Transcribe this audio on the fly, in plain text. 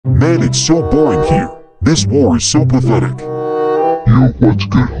Man, it's so boring here. This war is so pathetic. Yo, what's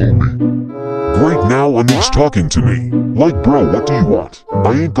good, homie? Great, now Anu's talking to me. Like, bro, what do you want?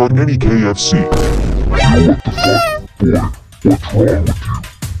 I ain't got any KFC. Yo, what the fuck? Boy, what's wrong with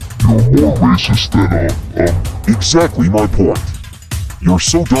you? You're more racist than, Exactly my point. You're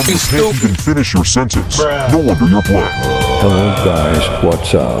so dumb you can't even finish your sentence. No wonder you're black. Hello guys,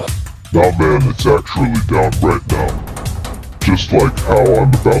 what's up? Nah man, it's actually down right now. Just like how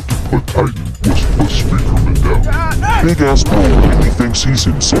I'm about to put Titan with Speakerman down. Big ass bro really thinks he's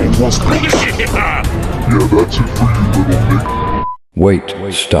insane, wasn't he? Yeah, that's it for you, little nigga.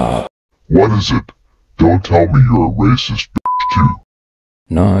 Wait, stop. What is it? Don't tell me you're a racist bitch too.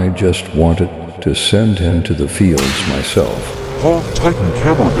 No, I just wanted to send him to the fields myself. Huh? Titan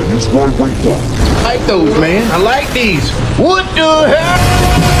Cameraman is right, wait, what? I like those, man. I like these. What the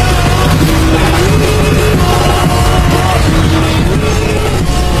hell?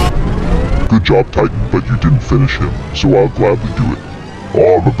 Good job, Titan, but you didn't finish him, so I'll gladly do it.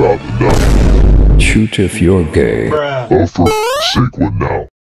 Oh, I'm about enough. Shoot if you're gay. Oh, for sake, what now?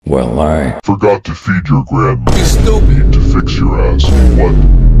 Well, I Forgot to feed your grandma. You stupid. Need to fix your ass.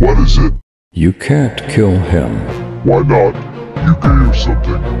 What is it? You can't kill him. Why not? You gay or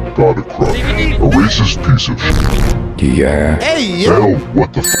something? Got a crutch. A racist piece of shit. Yeah. Hey, Hell,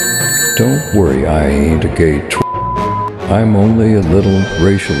 what the f? Don't worry, I ain't a gay I'm only a little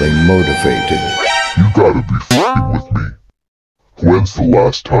racially motivated. You gotta be f***ing with me. When's the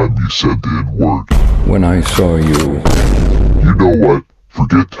last time you said the N-word? When I saw you. You know what?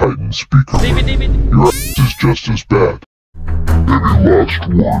 Forget Titan Speakerman. Your ass is just as bad. Any last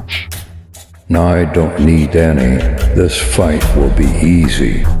words? No, I don't need any. This fight will be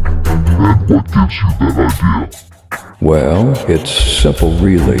easy. And what gives you that idea? Well, it's simple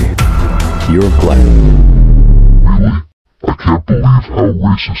really. You're black. Really? I can't believe how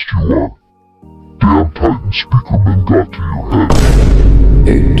racist you are. Damn Titan Speakerman got to your head.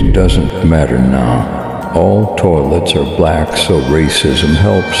 It doesn't matter now. All toilets are black, so racism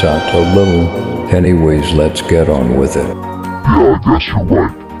helps out a little. Anyways, let's get on with it. Yeah, I guess you're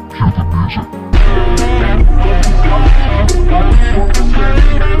right. Cue the music.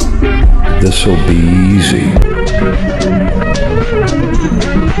 This'll be easy.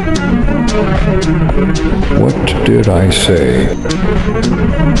 What did I say? Get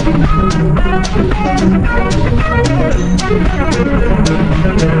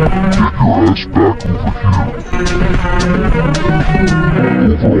your ass back over here.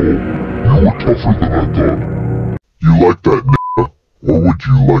 Overall, you were tougher than I thought. You like that nigga? Or would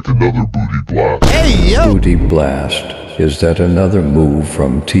you like another booty blast? Hey, yo. Booty blast. Is that another move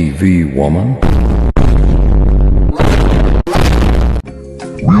from TV woman?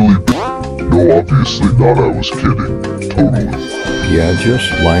 Really? No, obviously not. I was kidding. Totally. Yeah,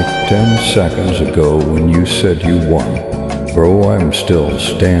 just like 10 seconds ago when you said you won. Bro, I'm still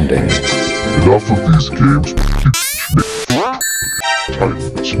standing. Enough of these games.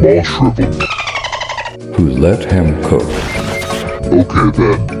 Titan, small shriveled. Who let him cook? Okay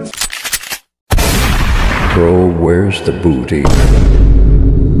then. Bro, where's the booty?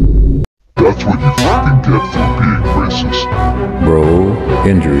 That's what you fucking get for being racist. Bro,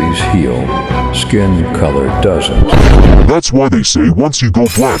 injuries heal. Skin color doesn't. That's why they say once you go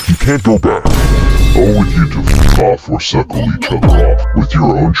black, you can't go back. Oh, with you to f*** off or suckle each other off with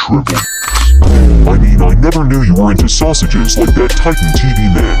your own shrivel. I mean, I never knew you were into sausages like that Titan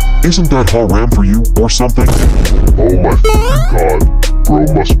TVMan. Isn't that haram for you, or something? Oh my fucking god. Bro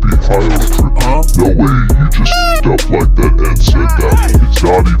must be high on a trip. No way you just up like that and said that. It's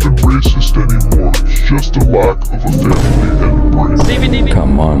not even racist anymore. It's just a lack of a family and a brain.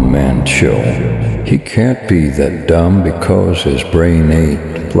 Come on, man, chill. He can't be that dumb because his brain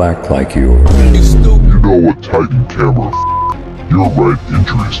ain't black like yours. You know what, Titan Camera? You're right,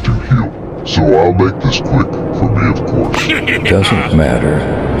 injuries do heal. So I'll make this quick, for me of course. Doesn't matter.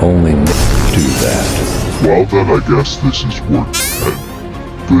 Only do that. Well then I guess this is worth it.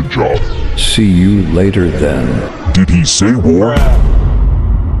 Good job. See you later then. Did he say war?